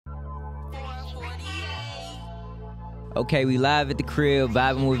Okay, we live at the crib,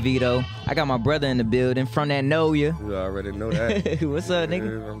 vibing with Vito. I got my brother in the building from that Magnolia. You already know that. What's up,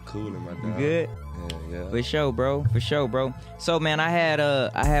 nigga? I'm coolin', my dog. You good? Yeah. For sure, bro. For sure, bro. So, man, I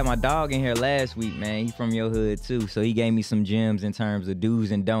had my dog in here last week, man. He from your hood too, so he gave me some gems in terms of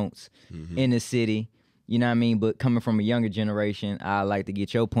do's and don'ts in the city. You know what I mean? But coming from a younger generation, I like to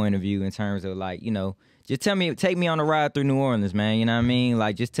get your point of view in terms of, like, you know, just take me on a ride through New Orleans, man. You know what I mean?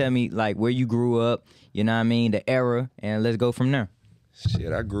 Like, just tell me, like, where you grew up, you know what I mean, the era, and let's go from there.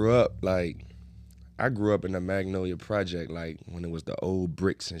 Shit, I grew up in the Magnolia project, like, when it was the old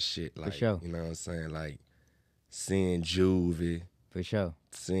bricks and shit. Like, For sure. You know what I'm saying? Like, seeing Juvie. For sure.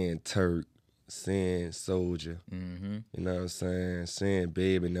 Seeing Turk. Seeing Soldier. You know what I'm saying? Seeing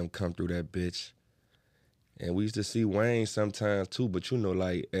Babe and them come through that bitch. And we used to see Wayne sometimes, too, but, you know,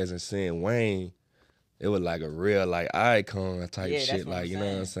 like, as in seeing Wayne, it was like a real, like, icon type shit. Like, you know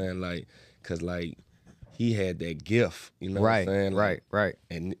what I'm saying? Like, because, like, he had that gift, you know what I'm saying? Like, right.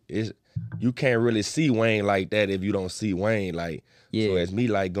 And you can't really see Wayne like that if you don't see Wayne. Like, so as me,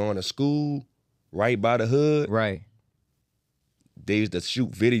 like, going to school right by the hood, they used to shoot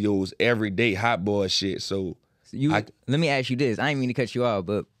videos every day, hot boy shit. So let me ask you this. I didn't mean to cut you off,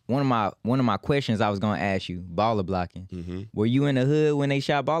 but one of my questions I was gonna ask you, baller blocking. Were you in the hood when they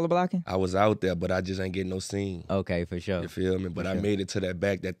shot baller blocking? I was out there, but I just ain't getting no scene. Okay, for sure. You feel me? But I made it to that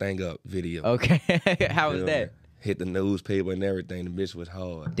Back That Thing Up video. Okay. How was that? Hit the newspaper and everything. The bitch was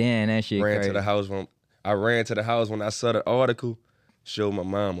hard. Damn, that shit crazy. I ran to the house when I saw the article, showed my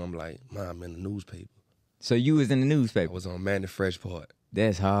mom. I'm like, Mom, in the newspaper. So you was in the newspaper? I was on Man the Fresh part.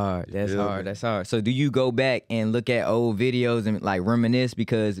 That's hard. That's hard. That's hard. So do you go back and look at old videos and, like, reminisce?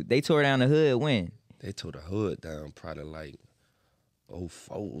 Because they tore down the hood when? They tore the hood down probably like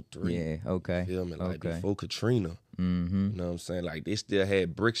 04, 03. Yeah, okay. You feel me? Like before Katrina. You know what I'm saying? Like, they still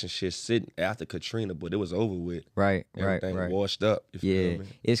had bricks and shit sitting after Katrina, but it was over with. Everything washed up. You feel me?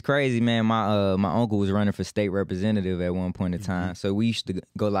 It's crazy, man. My uncle was running for state representative at one point in time. So we used to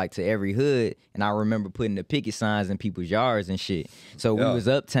go, like, to every hood, and I remember putting the picket signs in people's yards and shit. So we was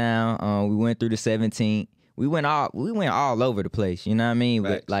uptown. We went through the 17th. We went all over the place, you know what I mean?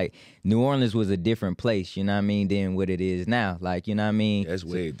 But, like, New Orleans was a different place, you know what I mean, than what it is now. Like, you know what I mean? That's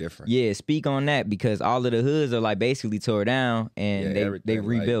way different. Yeah, speak on that, because all of the hoods are, like, basically tore down and they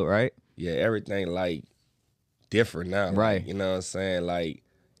rebuilt, like, right? Yeah, everything, like, different now. Like, you know what I'm saying? Like,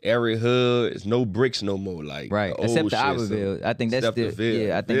 every hood is no bricks no more. Like, except the Iberville. I think that's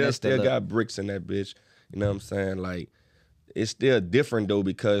still, I think that's still got bricks in that bitch. You know what I'm saying? Like, it's still different though,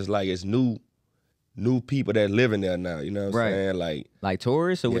 because, like, it's new people that live in there now, you know what I'm saying? Like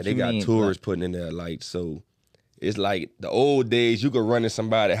tourists, or what you mean? They got tourists putting in there, like, so it's like the old days, you could run in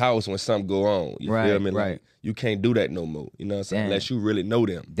somebody's house when something go on. You feel me? Like, you can't do that no more. You know what I'm saying? Unless you really know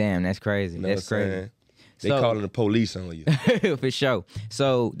them. Damn, that's crazy. You know that's crazy. Saying? They calling the police on you. For sure.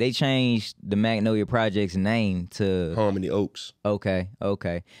 So they changed the Magnolia Project's name to Harmony Oaks. Okay.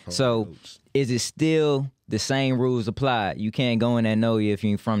 So is it still the same rules apply? You can't go in that Magnolia if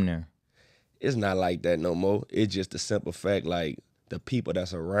you ain't from there. It's not like that no more. It's just a simple fact, like, the people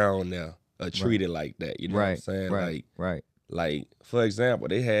that's around there are treated like that. You know what I'm saying? Like, for example,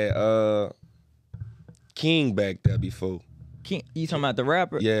 they had King back there before. King, you talking about the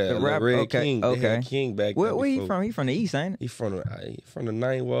rapper? Yeah, the rapper. Red King. They had King back there. Where he from? He from the East, ain't it? He from the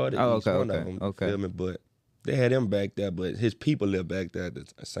Ninth Ward. Of them, you feel me? But they had him back there, but his people lived back there at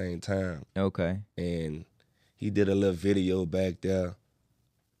the same time. Okay. And he did a little video back there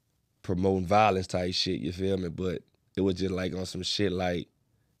promoting violence type shit, you feel me? But it was just like on some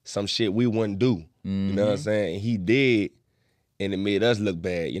shit we wouldn't do. You know what I'm saying? And he did, and it made us look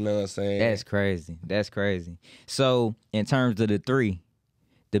bad, you know what I'm saying? That's crazy. That's crazy. So in terms of the three,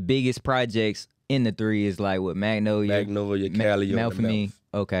 the biggest projects in the three is like what? Magnolia, Cali, Melphamine.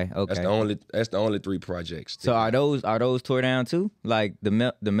 Okay. That's the only three projects. So are those tore down too? Like the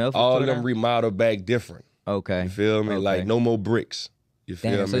Melphamine? All of them remodeled back different. Okay. You feel me? Like no more bricks. You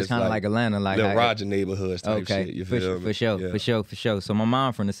feel me? So it's kind of like Atlanta, like Little Roger neighborhoods type shit. You feel me? For sure. So my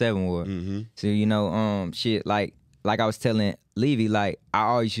mom from the 7th Ward. So, you know, shit, like I was telling Levy, like, I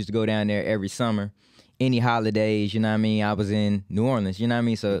always used to go down there every summer, any holidays, you know what I mean? I was in New Orleans, you know what I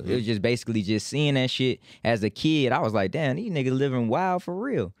mean? So it was just basically just seeing that shit as a kid. I was like, damn, these niggas living wild for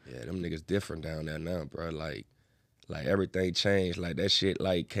real. Yeah, them niggas different down there now, bro. Like everything changed. Like, that shit,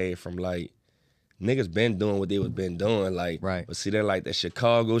 like, came from, like, niggas been doing what they was been doing, like, but see, they're like that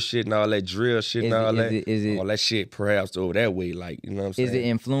Chicago shit and all that drill shit and all that. All that shit perhaps over that way, like, you know what I'm saying? Is it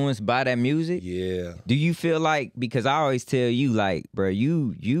influenced by that music? Yeah. Do you feel like, because I always tell you, like, bro,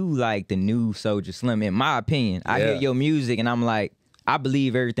 you like the new Soulja Slim, in my opinion. I hear your music and I'm like, I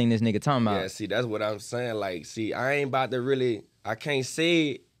believe everything this nigga talking about. Yeah, see, that's what I'm saying. Like, see, I ain't about to really, I can't say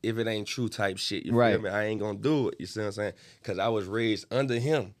it if it ain't true type shit. You feel me? I ain't gonna do it. You see what I'm saying? Because I was raised under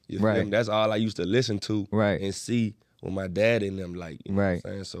him. You feel me? That's all I used to listen to and see with my dad and them. Like, you know what I'm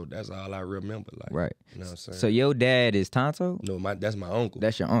saying? So that's all I remember. Like, you know what I'm saying? So your dad is Tonto? No, that's my uncle.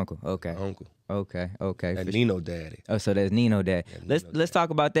 That's your uncle. Okay. My uncle. Okay. That's Nino daddy. Oh, so that's Nino dad. Let's talk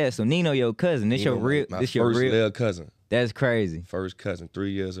about that. So Nino, your cousin. This Nino, your real. My this first your real little cousin. That's crazy. First cousin,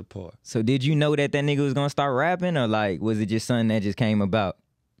 3 years apart. So did you know that nigga was gonna start rapping, or like was it just something that just came about?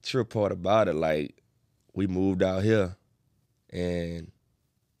 True part about it, like we moved out here and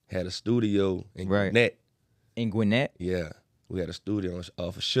had a studio in Gwinnett. In Gwinnett? Yeah, we had a studio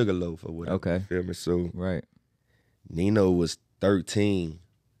off of Sugarloaf or whatever. Okay. You feel me? So Nino was 13,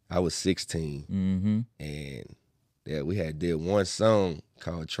 I was 16, and yeah, we had did one song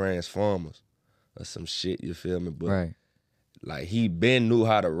called Transformers or some shit. You feel me? But like he been knew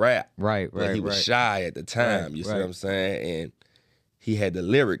how to rap. But he was shy at the time. You see what I'm saying? And he had the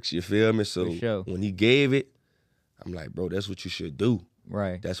lyrics. You feel me? So when he gave it, I'm like, bro, that's what you should do.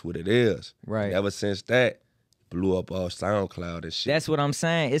 That's what it is. And ever since that, blew up off SoundCloud and shit. That's what I'm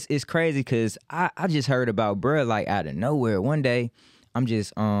saying. It's crazy because I just heard about bruh like out of nowhere. One day, I'm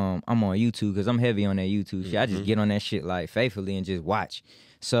just I'm on YouTube because I'm heavy on that YouTube shit. I just get on that shit like faithfully and just watch.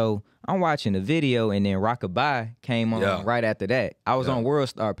 So I'm watching the video and then Rockabye came on right after that. I was on World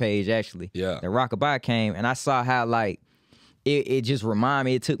Star page actually. Yeah. And Rockabye came and I saw how like it just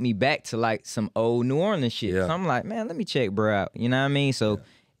reminded me, it took me back to like some old New Orleans shit. So I'm like, man, let me check bro out. You know what I mean? So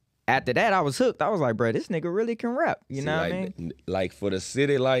after that I was hooked. I was like, bro, this nigga really can rap. You know what I mean? Like for the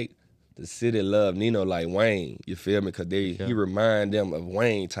city, like the city loved Nino like Wayne, you feel me? Cause he remind them of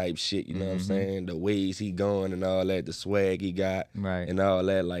Wayne type shit, you know what I'm saying? The ways he going and all that, the swag he got and all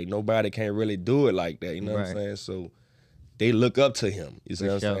that. Like nobody can really do it like that, you know what I'm saying? So they look up to him, you see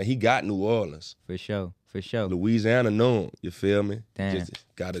what I'm saying? He got New Orleans. For sure. Louisiana know him, you feel me? Damn.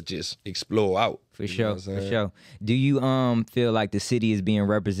 Gotta explore out. For sure. Do you feel like the city is being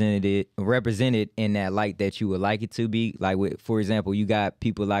represented in that light that you would like it to be? Like with, for example, you got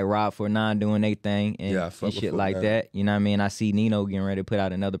people like Rob Fornan doing their thing and shit like that. You know what I mean? I see Nino getting ready to put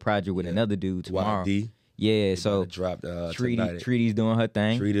out another project with another dude tomorrow. YD. Yeah, so dropped Treaty's doing her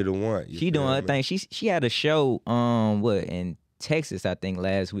thing. Treaty the one. She doing her thing. She had a show in Texas, I think,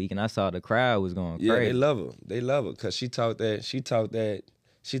 last week, and I saw the crowd was going crazy. Yeah, they love her. They love her because she talked that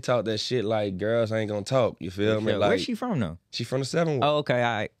shit like girls ain't gonna talk. You feel me? Like, where's she from though? She from the 7. Oh, okay,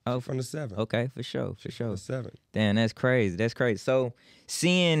 all right. Oh, from the 7. Okay, for sure. The 7. Damn, that's crazy. So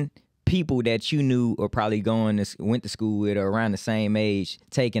seeing people that you knew or probably went to school with or around the same age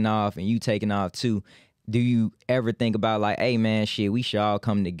taking off and you taking off too, do you ever think about like, hey man, shit, we should all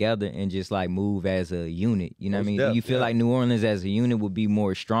come together and just like move as a unit? You know what I mean? Do you feel like New Orleans as a unit would be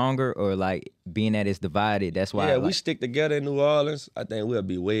more stronger, or like being that it's divided, that's why? Yeah, we stick together in New Orleans, I think we'll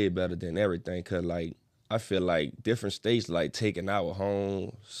be way better than everything. Cause like I feel like different states like taking our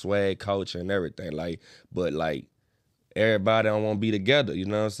home swag culture and everything. Like, but like everybody don't want to be together. You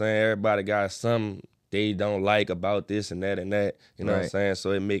know what I'm saying? Everybody got something they don't like about this and that and that. You know what I'm saying?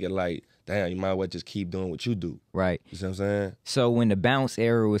 So it make it like, damn, you might as well just keep doing what you do. Right. You see what I'm saying? So when the bounce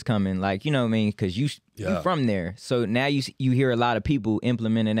era was coming, like, you know what I mean? Because you from there. So now you hear a lot of people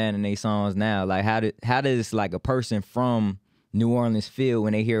implementing that in their songs now. Like, how does like a person from New Orleans feel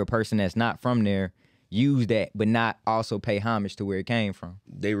when they hear a person that's not from there use that, but not also pay homage to where it came from?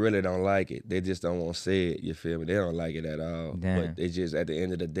 They really don't like it. They just don't want to say it, you feel me? They don't like it at all. Damn. But they just, at the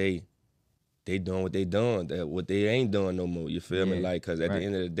end of the day, they doing what they doing, what they ain't doing no more, you feel me? Like, because at the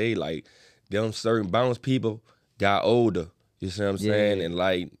end of the day, like, them certain bounce people got older, you see what I'm saying? And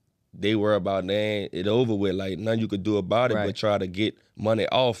like, they were about, man, it over with, like, nothing you could do about it but try to get money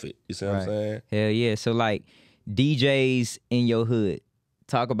off it, you see what I'm saying? Hell yeah. So like, DJs in your hood,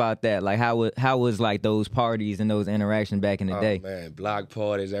 talk about that. Like, how was like those parties and those interactions back in the day? Man, block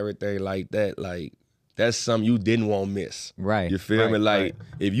parties, everything like that, like, that's something you didn't want to miss. Right. You feel me? Like,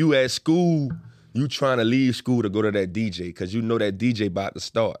 if you at school, you trying to leave school to go to that DJ because you know that DJ about to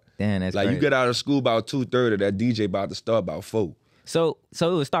start. Damn, that's like crazy. You get out of school about 2:30, that DJ about to start about 4. So it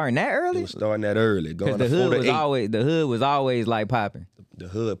was starting that early? It was starting that early. Going the hood was always like popping. The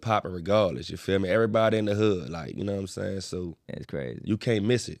hood popping regardless, you feel me? Everybody in the hood, like, you know what I'm saying? So that's crazy. You can't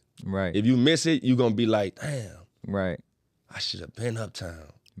miss it. Right. If you miss it, you gonna be like, damn. Right. I should have been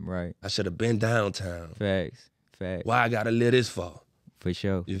uptown. Right. I should have been downtown. Facts. Why I gotta live this far? For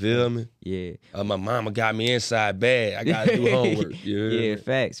sure. You feel me? Yeah. My mama got me inside bad. I gotta do homework. You heard Yeah, me?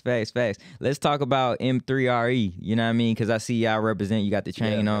 facts. Let's talk about M3RE. You know what I mean? Because I see y'all represent. You got the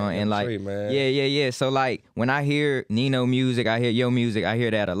chain on, and like, M3, man. yeah. So like, when I hear Nino music, I hear your music. I hear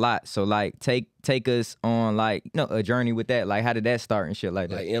that a lot. So like, take us on like, a journey with that. Like, how did that start and shit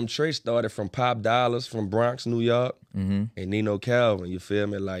like that? Like M3 started from Pop Dollars from Bronx, New York, and Nino Calvin. You feel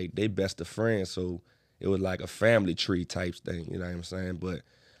me? Like they best of friends, so it was like a family tree type thing. You know what I'm saying? But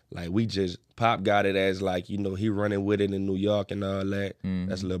like we just Pop got it as like, he running with it in New York and all that.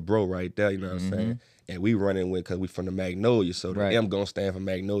 That's a little bro right there, you know what I'm saying? And we running with because we from the Magnolia, so the M gonna stand for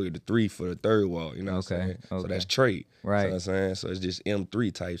Magnolia, the 3 for the third wall, you know what I'm saying? So that's trade. Right. You know what I'm saying? So it's just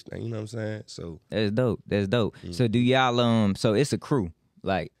M3 type thing, you know what I'm saying? So that's dope. So do y'all so it's a crew.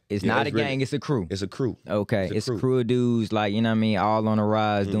 Like it's not a gang, it's a crew. It's a crew. Okay. It's a crew of dudes, like, you know what I mean, all on the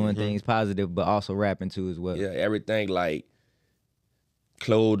rise, doing things positive, but also rapping too as well. Yeah, everything like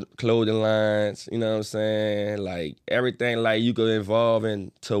clothing lines, you know what I'm saying? Like everything like you could involve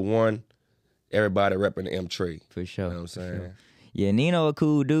into one, everybody repping the M3. For sure. You know what I'm saying? Sure. Yeah, Nino a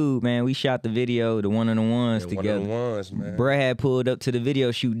cool dude, man. We shot the video, the one on the ones together. One on the ones, man. Bruh had pulled up to the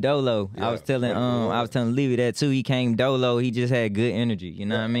video shoot dolo. Yeah, I was telling Levy that too. He came dolo. He just had good energy. You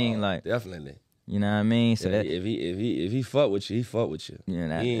know what I mean? Like definitely. You know what I mean? So that if he fuck with you, he fuck with you. Yeah,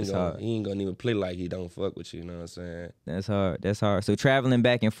 that's hard. He ain't gonna even play like he don't fuck with you. You know what I'm saying? That's hard. So traveling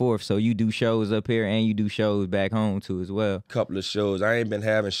back and forth. So you do shows up here and you do shows back home too as well. Couple of shows. I ain't been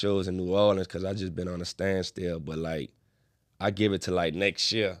having shows in New Orleans because I just been on a standstill. But like, I give it to like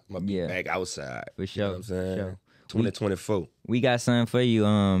next year. I'm gonna be back outside. For sure. You know what I'm saying? For sure. 2024. We got something for you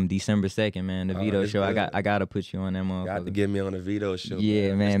December 2nd, man. The Vito show. Good. I gotta put you on that motherfucker. Got to get me on the Vito show.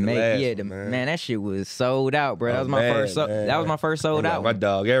 Yeah, man. Man, that shit was sold out, bro. That was my first that was my first sold out. My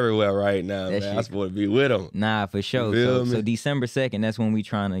dog everywhere right now, man. I'm supposed to be with him. Nah, for sure. So December 2nd, that's when we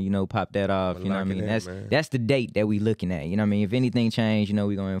trying to, pop that off. You know what I mean? That's the date that we looking at. You know what I mean? If anything changed,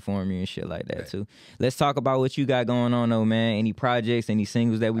 we gonna inform you and shit like that too. Let's talk about what you got going on though, man. Any projects, any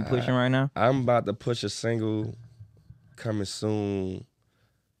singles that we pushing right now? I'm about to push a single coming soon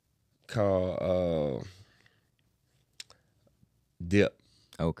called Dip.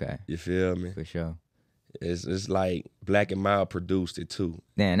 Okay. You feel me? For sure. It's like Black and Mild produced it too.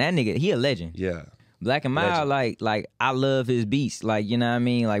 Damn, that nigga, he a legend. Yeah. Black and Mild, like I love his beats. Like, you know what I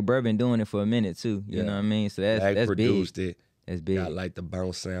mean? Like, bro been doing it for a minute too. You know what I mean? So that's produced big. It. That's big. Got like the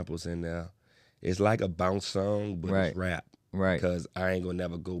bounce samples in there. It's like a bounce song, but it's rap. Right. Because I ain't gonna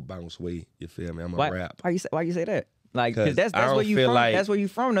never go bounce way. You feel me? I'm a rap. Why you say that? Like, cause that's where you from. That's where you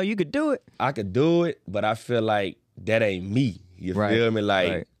from. No, you could do it. I could do it, but I feel like that ain't me. You feel me?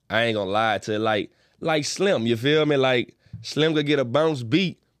 Like I ain't gonna lie to it. Like Slim. You feel me? Like Slim could get a bounce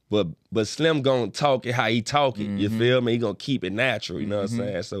beat, but Slim gonna talk it how he talk it. You feel me? He gonna keep it natural. You know what I'm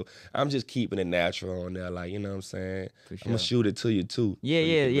saying? So I'm just keeping it natural on there. Like, you know what I'm saying? For sure. I'm gonna shoot it to you too.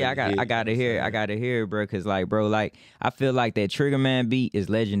 Yeah. I gotta hear it. I gotta hear it, bro. Cause like, bro, like I feel like that Trigger Man beat is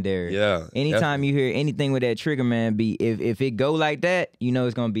legendary. Yeah. Anytime you hear anything with that Trigger Man beat, if it go like that,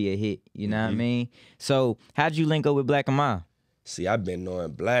 it's gonna be a hit. You know what I mean? So how'd you link up with Black and Mild? See, I've been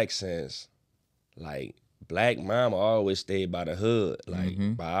knowing Black since like Black Mama always stayed by the hood,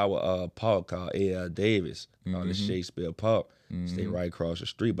 like by our park called A.L. Davis, called the Shakespeare Park. Stay right across the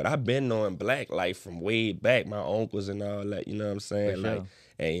street. But I've been knowing Black like from way back, my uncles and all that, you know what I'm saying? For like sure.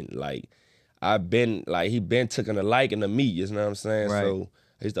 and like I've been like he been taking a liking to me, you know what I'm saying? Right. So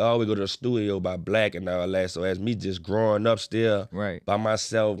I used to always go to the studio by Black and all that. So as me just growing up still by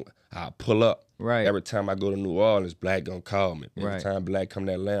myself, I pull up. Right. Every time I go to New Orleans, Black gonna call me. Every Right. time Black come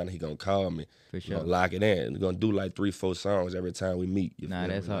to Atlanta, he gonna call me. For sure. Gonna lock it in. We're gonna do like 3-4 songs every time we meet. Nah,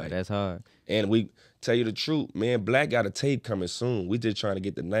 that's hard. That's hard. And we tell you the truth, man, Black got a tape coming soon. We just trying to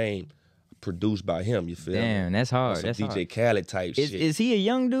get the name produced by him, you feel me? Damn, that's hard. That's DJ hard. Khaled type shit. Is he a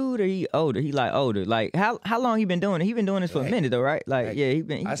young dude or he older? He like older. Like how long he been doing it? He been doing this for a minute though, right? Like he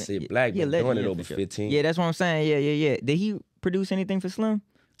been. I said Black been doing it over 15. Yeah, that's what I'm saying. Yeah. Did he produce anything for Slim?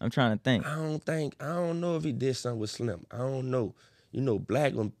 I'm trying to think. I don't know if he did something with Slim. I don't know.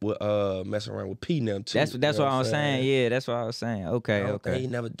 Black would mess around with P now too. That's what I was saying. Yeah, that's what I was saying. Okay. He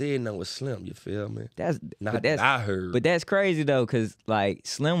never did nothing with Slim. You feel me? That's not that I heard. But that's crazy though, cause like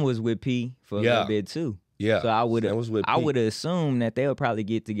Slim was with P for a little bit too. Yeah. So I would have assumed that they'll probably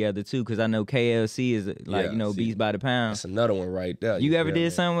get together too, cause I know KLC is like Beats by the Pound. That's another one right there. You ever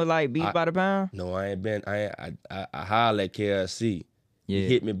did something with like Beats by the Pound? No, I ain't been. I hollered at KLC. Yeah. He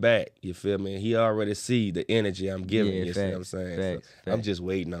hit me back, you feel me? He already see the energy I'm giving, you see what I'm saying? Facts. I'm just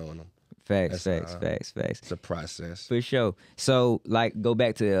waiting on him. Facts. It's a process. For sure. So, like, go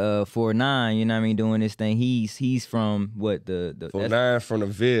back to 4ix9ine, you know what I mean, doing this thing. He's from what, the 4ix9ine from the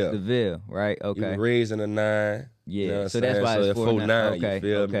Ville. The Ville, right? He Okay. was raised in the 9. Yeah, you know what so I'm that's saying? why it's 4ix9ine, okay, you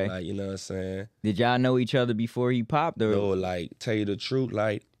feel okay. me? Like, you know what I'm saying? Did y'all know each other before he popped? Or? No, like, tell you the truth,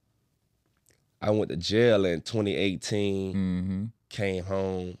 like, I went to jail in 2018, came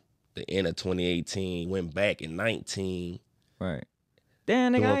home the end of 2018, went back in 19. Right.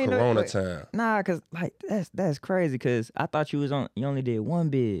 Damn, nigga, during I ain't Corona time. Nah, cause like that's crazy. Cause I thought you only did one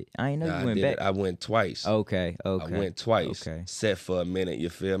bid. I ain't know you went back. I went twice. Okay. I went twice. Okay. Set for a minute, you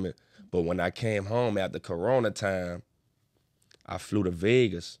feel me? But when I came home after Corona time, I flew to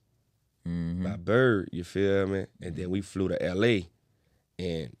Vegas by Bird, you feel me? And then we flew to LA.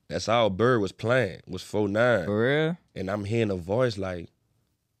 And that's all Bird was playing, was 4ix9ine. For real? And I'm hearing a voice like,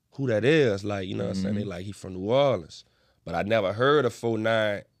 who that is? Like, you know what I'm saying? They like, he from New Orleans. But I never heard of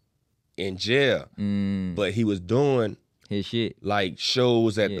 4ix9ine in jail. But he was doing his shit, like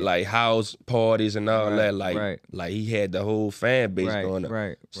shows at like house parties and all that. Like, like he had the whole fan base going up.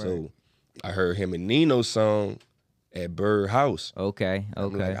 Right. So I heard him and Nino's song at Bird House. Okay.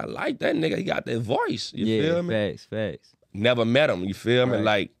 Like, I like that nigga. He got that voice. You feel me? Facts. Never met him. You feel me?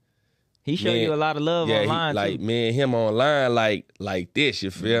 Like, he showed you a lot of love online. Like me and him online, like this. You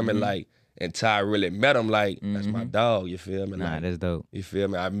feel me? Like. And Ty really met him like, that's my dog, you feel me? Nah, like, that's dope. You feel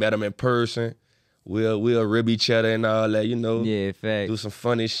me? I met him in person. We'll rib each other and all that, you know? Yeah, facts. Do some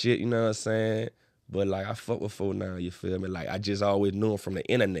funny shit, you know what I'm saying? But like, I fuck with 4ix9ine, you feel me? Like, I just always knew him from the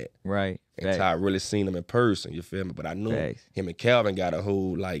internet. Right. And Ty really seen him in person, you feel me? But I knew him and Calvin got a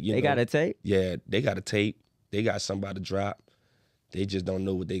whole, like, you know. They got a tape? Yeah, they got a tape. They got somebody to drop. They just don't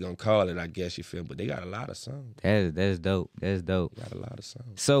know what they gonna call it, I guess, you feel me? But they got a lot of songs. That's dope. That's dope. They got a lot of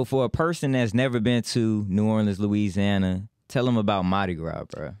songs. So for a person that's never been to New Orleans, Louisiana, tell them about Mardi Gras,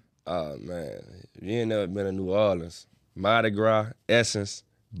 bro. Oh, man. If you ain't never been to New Orleans, Mardi Gras, Essence,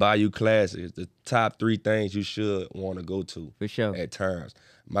 Bayou Classic is the top 3 things you should want to go to. For sure. At times.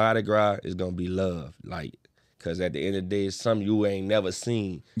 Mardi Gras is gonna be love. Like, cause at the end of the day, it's something you ain't never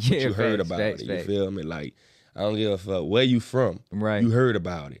seen, but you heard about it. You feel me? Like, I don't give a fuck where you from. Right. You heard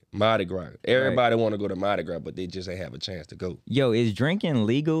about it. Mardi Gras. Everybody want to go to Mardi Gras, but they just ain't have a chance to go. Yo, is drinking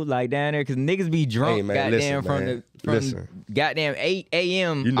legal like down there? Cause niggas be drunk, hey, man, goddamn, listen, from goddamn 8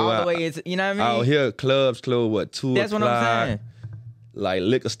 a.m. all the way into, you know what I mean? Out here, clubs close, what, 2 That's o'clock? What I'm saying. Like,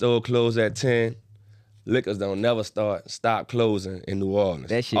 liquor store close at 10. Liquors don't never stop closing in New Orleans.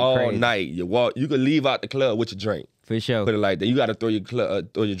 That shit all crazy. night. You could leave out the club with your drink. For sure. Put it like that. You got to throw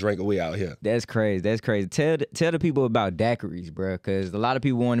your drink away out here. That's crazy. Tell the people about daiquiris, bro, because a lot of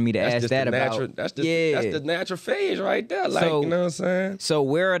people wanted me to ask that about. That's the natural phase right there. Like, you know what I'm saying? So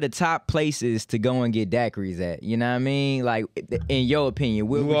where are the top places to go and get daiquiris at? You know what I mean? Like, in your opinion,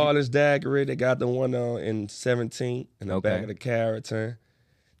 New Orleans daiquiri. They got the one in 17 in the back of the Carrollton.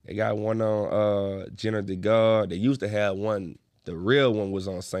 They got one on Jenner de Gaulle. They used to have one. The real one was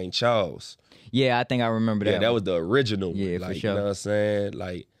on St. Charles. Yeah, I think I remember that. Yeah, that was the original one. Yeah, like, for sure. You know what I'm saying?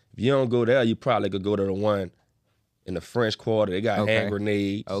 Like, if you don't go there, you probably could go to the one in the French Quarter. They got hand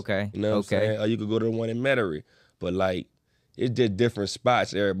grenades. Okay. You know what I'm saying? Or you could go to the one in M3RE. But, like, it's just different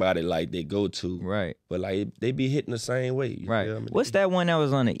spots everybody, like, they go to. Right. But, like, they be hitting the same way. You right. feel me? What's that one that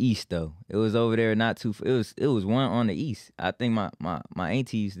was on the east, though? It was over there not too... It was one on the east. I think my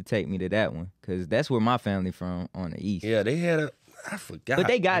auntie used to take me to that one because that's where my family from, on the east. Yeah, they had a... I forgot. But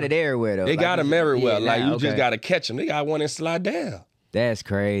they got it everywhere, though. They got them everywhere. Yeah, like, you just got to catch them. They got one in Slidell. That's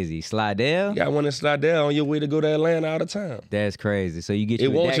crazy. Slidell? You got one in Slidell on your way to go to Atlanta all the time. That's crazy. So you get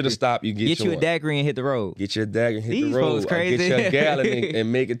you want you to stop, you get you a daiquiri and hit the road. Get your daiquiri and hit These the road. folks crazy. Get your gallon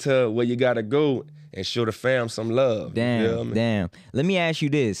and make it to where you got to go and show the fam some love. Damn. Let me ask you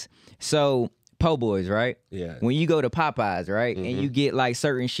this. So... Po' boys, right? Yeah. When you go to Popeyes, right, and you get like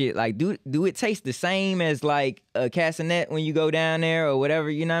certain shit, like do it taste the same as like a cassinet when you go down there or whatever?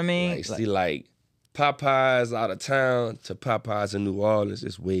 You know what I mean? Like Popeyes out of town to Popeyes in New Orleans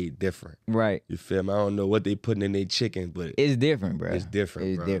is way different. Right. You feel me? I don't know what they putting in their chicken, but it's different, bro. It's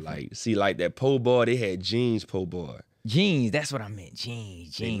different, bro. Different. Like that po' boy, they had Jeans po' boy. Jeans, that's what I meant.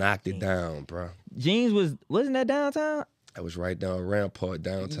 Jeans. They knocked it down, bro. Jeans wasn't that downtown? I was right down Rampart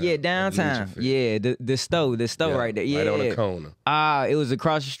downtown. Yeah, downtown. Yeah, the store right there. Yeah, right on the corner. It was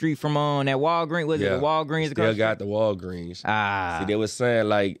across the street from that Walgreens. Was it the Walgreens? Still got the Walgreens. See, they was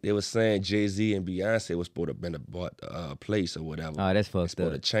saying Jay-Z and Beyonce was supposed to have been bought the place or whatever. Oh, that's fucked up.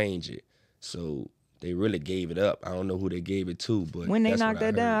 Supposed to change it. So they really gave it up. I don't know who they gave it to, but when they knocked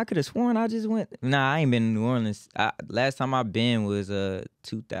that down, I could have sworn I just went. Nah, I ain't been in New Orleans. Last time I been was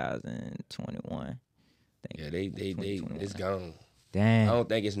 2021. Yeah, it's gone. Damn. I don't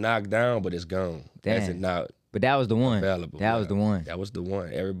think it's knocked down, but it's gone. Damn. As in not But that was the one. available. That was the one. That was the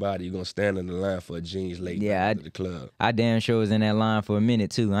one. Everybody, you gonna stand in the line for a jeans late night to the club. I damn sure was in that line for a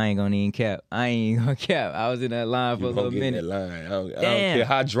minute too. I ain't gonna even cap. I was in that line for a little minute. In that line. I don't care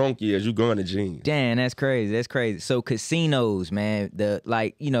how drunk you is, you going to jeans. Damn, that's crazy. That's crazy. So casinos, man,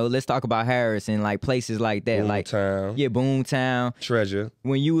 let's talk about Harris and like places like that. Boomtown. Yeah, Boomtown. Treasure.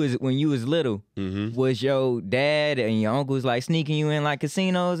 When you was little, was your dad and your uncles like sneaking you in like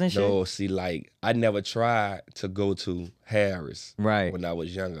casinos and shit? No, see, like I never tried to go to Harris when I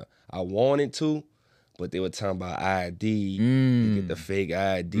was younger. I wanted to, but they were talking about ID. You get the fake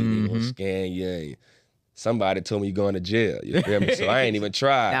ID, they gonna scan you. And somebody told me you going to jail. You feel me? So I ain't even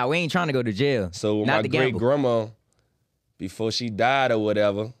tried. Nah, we ain't trying to go to jail. So my great grandma, before she died or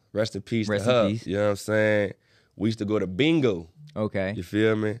whatever, rest in peace to her. You know what I'm saying? We used to go to bingo. Okay. You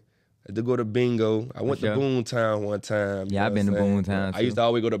feel me? I had to go to bingo. I went to Boomtown one time. Yeah, I've been to Boomtown too. I used to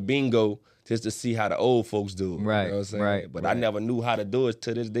always go to bingo just to see how the old folks do it. Right, you know what I'm saying? right. But I never knew how to do it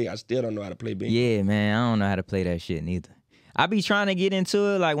to this day. I still don't know how to play bingo. Yeah, man, I don't know how to play that shit neither. I be trying to get into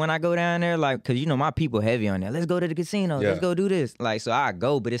it, like when I go down there, like, cause you know my people heavy on there. Let's go to the casino. Let's go do this. Like, so I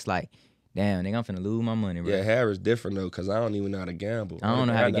go, but it's like, damn, nigga, I'm finna lose my money, bro. Yeah, Harris different though, cause I don't even know how to gamble. I don't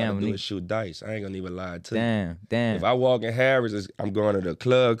know how to gamble. Do is shoot dice. I ain't gonna even lie to you. Damn. If I walk in Harris, I'm going to the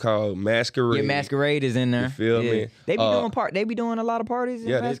club called Masquerade. Yeah, Masquerade is in there. You feel me? They be doing They be doing a lot of parties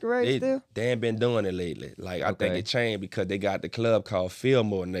in Masquerade still. They ain't been doing it lately. Like I think it changed because they got the club called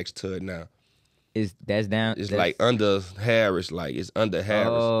Fillmore next to it now. That's like under Harris, like it's under Harris.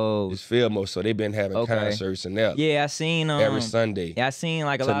 Oh. It's Fillmore, so they been having concerts and that. Yeah, I seen every Sunday. Yeah, I seen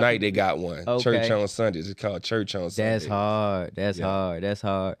like a lot. Tonight they got one. Church on Sundays. It's called Church on Sundays. That's hard. That's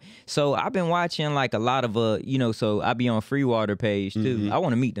hard. So I've been watching like a lot of so I be on Free Water page too. I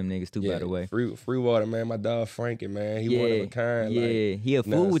want to meet them niggas too, by the way. Free Water, man. My dog Frankie, man. He one of a kind. Yeah, he a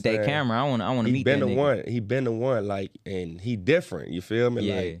fool with that camera. I want to meet that nigga. He been the one, like, and he different. You feel me?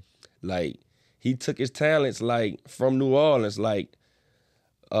 Yeah. Like he took his talents like from New Orleans, like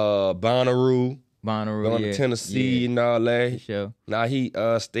Bonnaroo, going to Tennessee and all that. Sure. Now he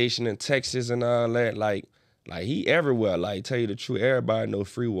stationed in Texas and all that. Like he everywhere. Like tell you the truth, everybody know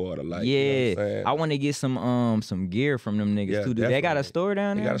Free Water. Like you know what I'm saying? I want to get some gear from them niggas too. Do they got a store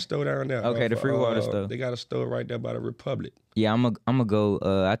down there? They got a store down there. Okay, the Free Water store. They got a store right there by the Republic. Yeah, I'm gonna go.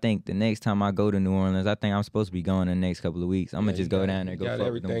 I think the next time I go to New Orleans, I think I'm supposed to be going in the next couple of weeks. I'm gonna just go down there, go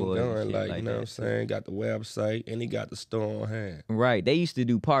fuck with them boys. Got everything going, like you know what I'm saying. Got the website and he got the store on hand. Right, they used to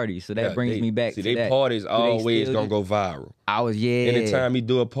do parties, so that brings me back. See, they parties always gonna go viral. Anytime he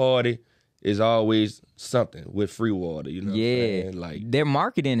do a party, it's always something with Free Water, you know what I'm saying? Like their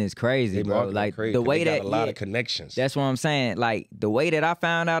marketing is crazy, bro. Like crazy. The way they that got a lot of connections. That's what I'm saying. Like the way that I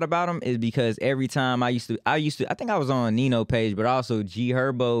found out about them is because every time I think I was on Nino page, but also G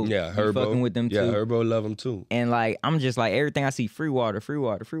Herbo. Yeah, Herbo fucking with them too. Yeah, Herbo love them too. And like I'm just like everything I see Free Water.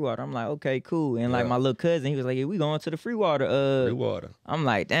 I'm like, okay, cool. And like my little cousin, he was like, yeah, we going to the Free Water. Free Water. I'm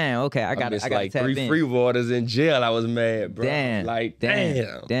like, damn, okay, I got like 3 Free Waters in jail. I was mad, bro. Damn. Like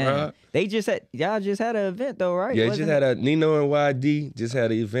damn. Bro. Y'all just had an event though, right? Yeah, just had Nino and YD just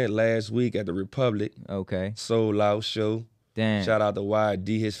had an event last week at the Republic. Okay. Sold Out show. Damn. Shout out to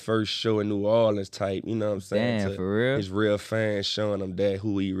YD, his first show in New Orleans type, you know what I'm saying? Damn, for real? His real fans showing him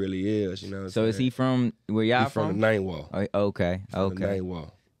who he really is, you know what I'm saying? So is he from where y'all from? From the Ninth Wall. Okay. The Ninth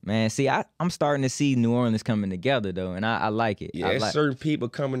Wall. Man, see, I'm starting to see New Orleans coming together though, and I like it. Yeah, certain people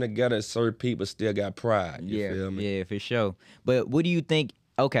coming together, certain people still got pride. You feel me? Yeah, for sure. But what do you think?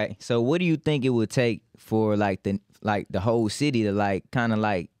 Okay, so what do you think it would take for like the whole city to like kind of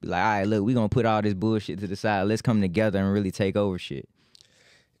like all right, look, we gonna put all this bullshit to the side. Let's come together and really take over shit.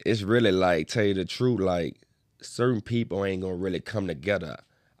 It's really like, tell you the truth, like certain people ain't gonna really come together.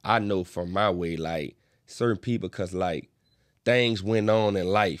 I know from my way, like certain people, cause like things went on in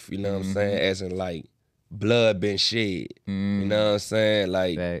life, you know what I'm saying? As in like blood been shed, you know what I'm saying?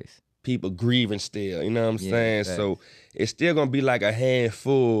 Like Facts. People grieving still, you know what I'm saying? Facts. So it's still gonna be like a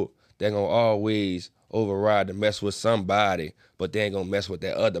handful that gonna always override to mess with somebody, but they ain't gonna mess with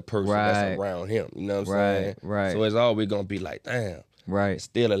that other person that's around him, you know what I'm saying? Right. So it's always gonna be like, damn, it's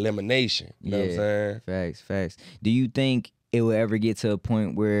still elimination, you know what I'm saying? Facts. Do you think it will ever get to a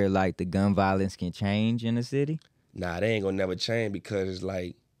point where like the gun violence can change in the city? Nah, they ain't gonna never change because it's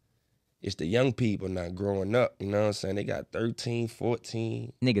like, it's the young people not growing up, you know what I'm saying? They got 13,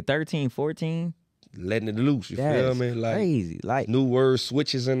 14. Nigga, 13, 14? Letting it loose, you feel me? Like crazy. Like new word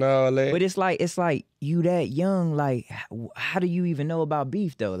switches and all that. But it's like you that young, like how do you even know about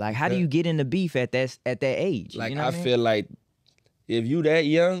beef though? Like how do you get into beef at that age? Like you know I feel like if you that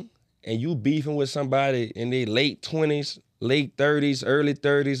young and you beefing with somebody in their late 20s, late 30s, early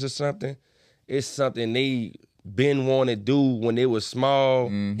 30s or something, it's something they been wanting to do when they was small,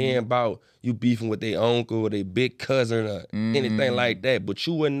 hearing about you beefing with their uncle or their big cousin or anything like that. But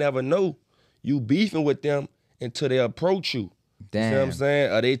you would never know you beefing with them until they approach you. Damn. You see what I'm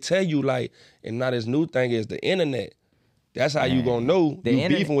saying? Or they tell you like, and now this new thing is the internet. That's how you gonna know you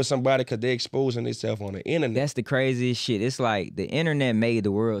beefing with somebody because they exposing themselves on the internet. That's the craziest shit. It's like the internet made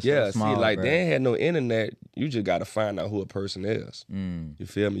the world so small. Yeah, see, like bro. they ain't had no internet. You just gotta find out who a person is. You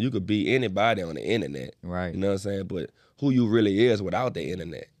feel me? You could be anybody on the internet. Right. You know what I'm saying? But who you really is without the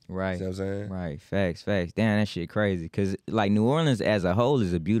internet. Right. You know what I'm saying? Right. Facts. Damn, that shit crazy. Cause like New Orleans as a whole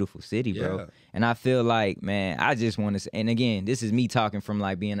is a beautiful city, bro. Yeah. And I feel like, man, I just want to. And again, this is me talking from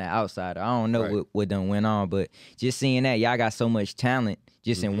like being an outsider. I don't know what done went on, but just seeing that y'all got so much talent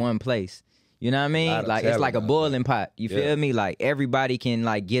just in one place. You know what I mean? Like it's like a boiling pot. You feel me? Like everybody can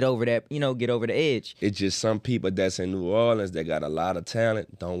like get over that, get over the edge. It's just some people that's in New Orleans that got a lot of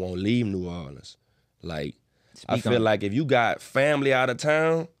talent don't want to leave New Orleans. Like I feel like if you got family out of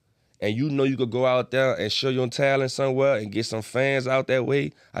town and you know you could go out there and show your talent somewhere and get some fans out that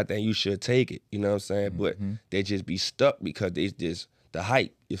way, I think you should take it. You know what I'm saying? But they just be stuck because they just the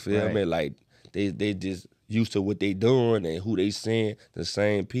hype. You feel me? Like they just used to what they doing and who they seeing, the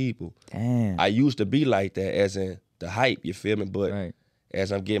same people. Damn. I used to be like that as in the hype, you feel me? But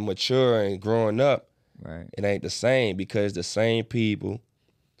as I'm getting mature and growing up, it ain't the same because the same people,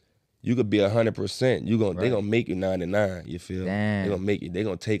 you could be 100%. They gonna make you 99. You feel? Damn. They gonna make you. They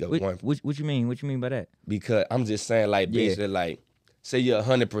gonna take a one. What you mean? What you mean by that? Because I'm just saying, like basically, like say you're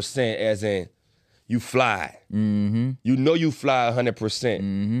 100%, as in you fly. You know you fly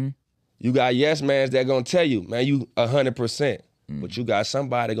 100%. You got yes mans that gonna tell you, man, you 100%. But you got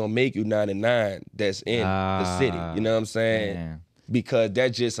somebody gonna make you 99 that's in the city. You know what I'm saying? Damn. Because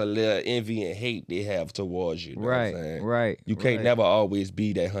that's just a little envy and hate they have towards you. You know what I'm saying? Right. You can't never always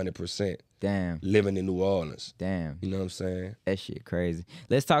be that 100%. Damn. Living in New Orleans. Damn. You know what I'm saying? That shit crazy.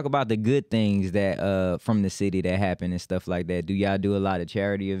 Let's talk about the good things that from the city that happen and stuff like that. Do y'all do a lot of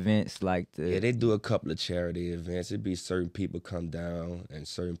charity events like Yeah, they do a couple of charity events. It'd be certain people come down and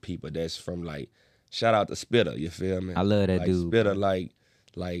certain people that's from like, shout out to Spitter, you feel me? I love that like, dude. Spitter, like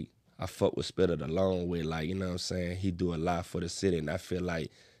I fuck with Spitter the long way, like, you know what I'm saying? He do a lot for the city, and I feel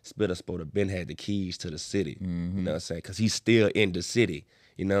like Spitter supposed to been had the keys to the city, you know what I'm saying? Because he's still in the city,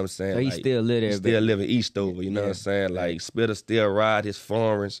 you know what I'm saying? So he still live there, he still living Eastover, you know what I'm saying? Like, Spitter still ride his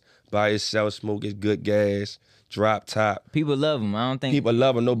foreigns by himself, smoke his good gas, drop top. People love him. I don't think people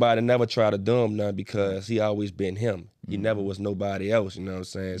love him. Nobody never try to do him none because he always been him. He never was nobody else, you know what I'm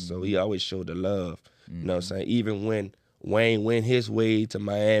saying? So he always showed the love, you know what I'm saying? Even when Wayne went his way to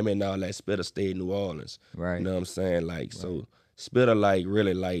Miami and all that, Spitter stayed in New Orleans. Right. You know what I'm saying? Like, so Spitter, like,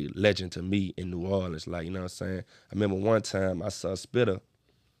 really, like, legend to me in New Orleans. Like, you know what I'm saying? I remember one time I saw Spitter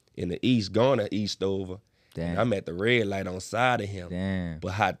in the East, going to Eastover. Damn. I'm at the red light on side of him. Damn.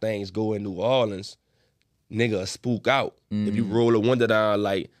 But how things go in New Orleans, nigga spook out. If you roll a window down,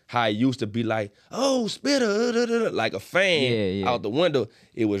 like how it used to be like, oh, Spitter, like a fan out the window,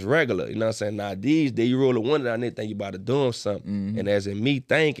 it was regular. You know what I'm saying? Now these days, you roll a window down, they think you about to do him something. And as in me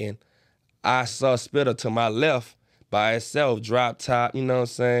thinking, I saw Spitter to my left by itself, drop top, you know what I'm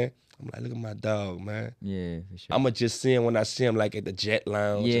saying? I'm like, look at my dog, man. Yeah, for sure. I'ma just see him when I see him like at the Jet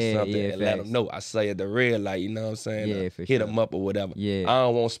Lounge or something and let him know. I say at the red light, you know what I'm saying? Yeah, for hit sure. him up or whatever. Yeah. I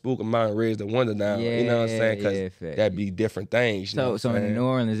don't want to spook him out and raise the window down, you know what I'm saying? Because that'd be different things. You know what I'm in saying? New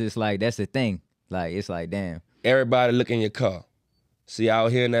Orleans, it's like, that's the thing. Like, it's like, damn. Everybody look in your car. See,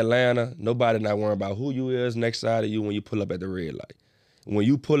 out here in Atlanta, nobody not worrying about who you is next side of you when you pull up at the red light. When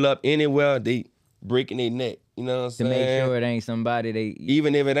you pull up anywhere, they breaking their neck. You know what I'm saying? To make sure it ain't somebody they...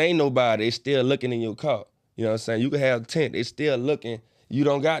 Even if it ain't nobody, they still looking in your car. You know what I'm saying? You can have a tent, they still looking. You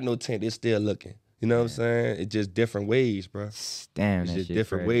don't got no tent, they still looking. You know what I'm saying? It's just different ways, bro. Damn, it's that just shit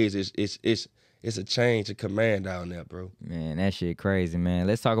different crazy. ways. It's a change of command down there, bro. Man, that shit crazy, man.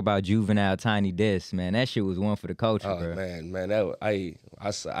 Let's talk about Juvenile Tiny Desk, man. That shit was one for the culture, bro. Man, that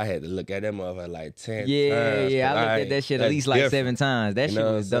was, I had to look at that motherfucker like 10 times. Yeah, I looked at that shit at least like 7 times. That shit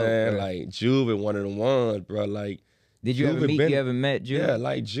was dope, bro. Like, Juve, one of the ones, bro. Like, did you ever met Juve? Yeah,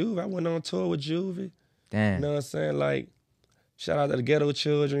 like Juve. I went on tour with Juve. Damn. You know what I'm saying? Like, shout out to the Ghetto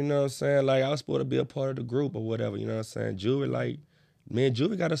Children, you know what I'm saying? Like, I was supposed to be a part of the group or whatever, you know what I'm saying? Juve, like, man,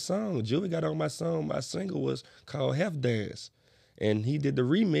 Juve got a song. Juve got on my song. My single was called Hefner. And he did the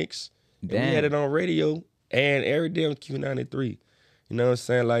remix. And we had it on radio and every day on Q93. You know what I'm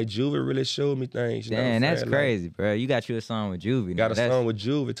saying? Like, Juve really showed me things. You know what I'm that's saying? crazy, bro. You got you a song with Juve. Got a song with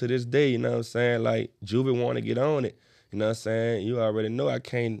Juve to this day, you know what I'm saying? Like, Juve want to get on it. You know what I'm saying? You already know I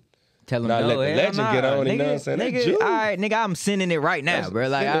can't Tell him Now no, let the hell legend nah. get on it, Nigga, you know what I'm saying? That Nigga, Jew. all right, nigga, I'm sending it right now, bro.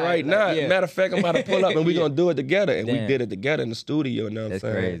 Like, Send it right now. yeah. Matter of fact, I'm about to pull up and we gonna do it together. And we Damn. did it together in the studio, you know what I'm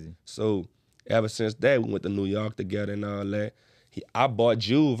saying? That's crazy. So ever since that, we went to New York together and all that. I bought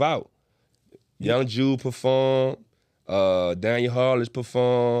Juve out. Young Juve performed, Daniel Harless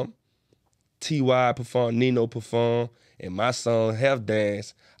performed, T.Y. performed, Nino performed, and my song Health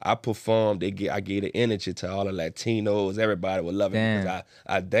Dance, I performed. I gave the energy to all the Latinos. Everybody would love it because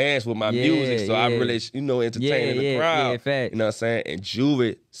I dance with my music, so I really, entertaining the crowd. Facts. You know what I'm saying? And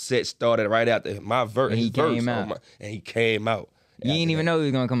Juve set started right after my verse. And he came out. And he came out. You didn't even know he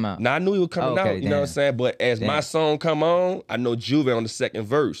was gonna come out. Now I knew he was coming out, you know what I'm saying? But as my song come on, I know Juve on the second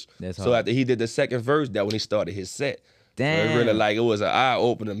verse. So after he did the second verse, that when he started his set. Damn. So it really like it was an eye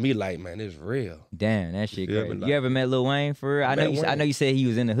opener to me, like, man, it's real. Damn, that shit crazy. Like, you ever met Lil Wayne for real? I know you said he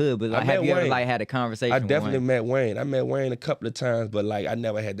was in the hood, but like, have you ever like had a conversation with Wayne? I definitely met Wayne. I met Wayne a couple of times, but like I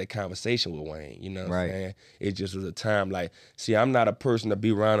never had that conversation with Wayne. You know what I'm saying? It just was a time like, see, I'm not a person to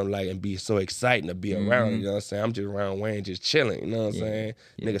be around him like and be so exciting to be around him. You know what I'm saying? I'm just around Wayne, just chilling. You know what I'm saying?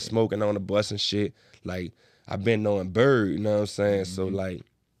 Nigga smoking on the bus and shit. Like I've been knowing Bird. You know what I'm saying? So like.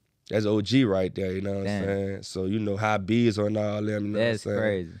 That's OG right there, you know what I'm saying? So, you know, High B's on all them, you know what I'm saying? That's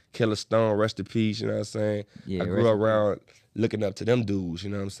crazy. Killer Stone, rest in peace, you know what I'm saying? Yeah, I grew around looking up to them dudes,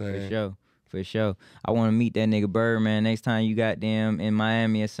 you know what I'm saying? For sure. I want to meet that nigga Bird, man. Next time you got them in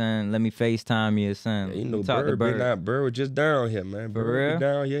Miami or something, let me FaceTime you or something. Yeah, you know, Bird was just down here, man. For real?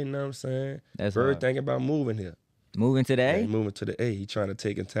 Down here, you know what I'm saying? That's Bird hard. thinking about moving here. Moving to the A? Yeah, moving to the A. He trying to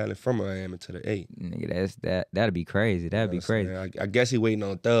take talent from Miami to the A. Nigga, that'd be crazy. That'd be crazy. I guess he waiting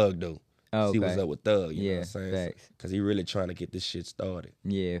on Thug, though. Oh, see what's up with Thug, you know what I'm saying? Facts. Because he really trying to get this shit started.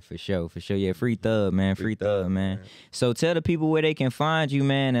 Yeah, for sure. Yeah, free Thug, man. Free Thug, man. So tell the people where they can find you,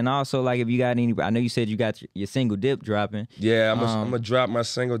 man. And also, like, if you got any, I know you said you got your single Dip dropping. Yeah, I'm going to drop my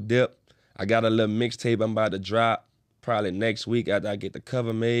single Dip. I got a little mixtape I'm about to drop probably next week after I get the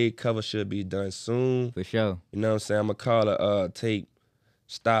cover made. Cover should be done soon. For sure. You know what I'm saying? I'm going to call it tape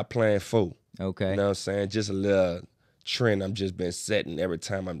Stop Playing 4. Okay. You know what I'm saying? Just a little trend I'm just been setting every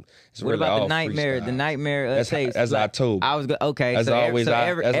time I'm. It's what really about all the nightmare? freestyle. The nightmare tapes. That's like, October. I was okay. That's so always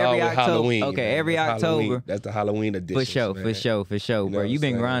every always October, Halloween. Okay, every that's October. Halloween. That's the Halloween edition. For sure, bro. You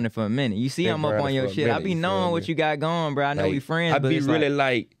been grinding for a minute. You see, I'm up on your shit. I be knowing what you got going, bro. I know we friends. I be really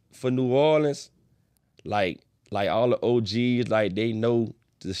like for New Orleans, like all the OGs, like they know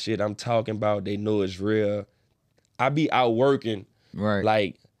the shit I'm talking about. They know it's real. I be out working,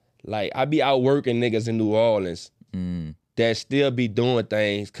 right? Like I be out working niggas in New Orleans that still be doing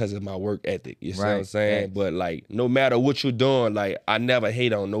things because of my work ethic. You see what I'm saying? Facts. But like, no matter what you're doing, like I never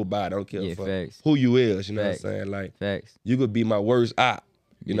hate on nobody. I don't care who you is. You know what I'm saying? Like, you could be my worst op.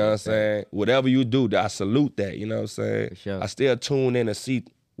 You know what I'm saying? Whatever you do, I salute that. You know what I'm saying? For sure. I still tune in and see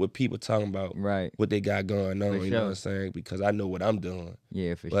what people talking about, right? What they got going on, you know what I'm saying? Because I know what I'm doing.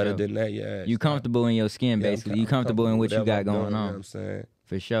 Yeah, for sure. Other than that, yeah. You comfortable in your skin, basically. You comfortable in what you got going on. You know what I'm saying?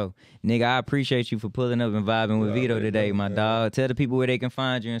 For sure. Nigga, I appreciate you for pulling up and vibing with Vito today, my dog. Tell the people where they can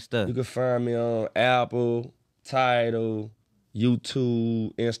find you and stuff. You can find me on Apple, Tidal,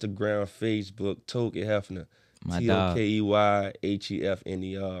 YouTube, Instagram, Facebook, Tokey Hefner.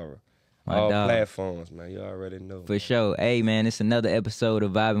 TOKEYHEFNER. All platforms, man. You already know. For sure. Hey, man, it's another episode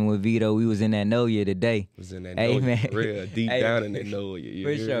of Vibing with Vito. We was in that Magnolia today. Was in that Magnolia, real deep down in that Magnolia.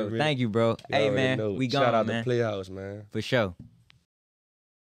 For sure. Thank you, bro. Hey, man, we gone, Shout out man. to Playhouse, man. For sure.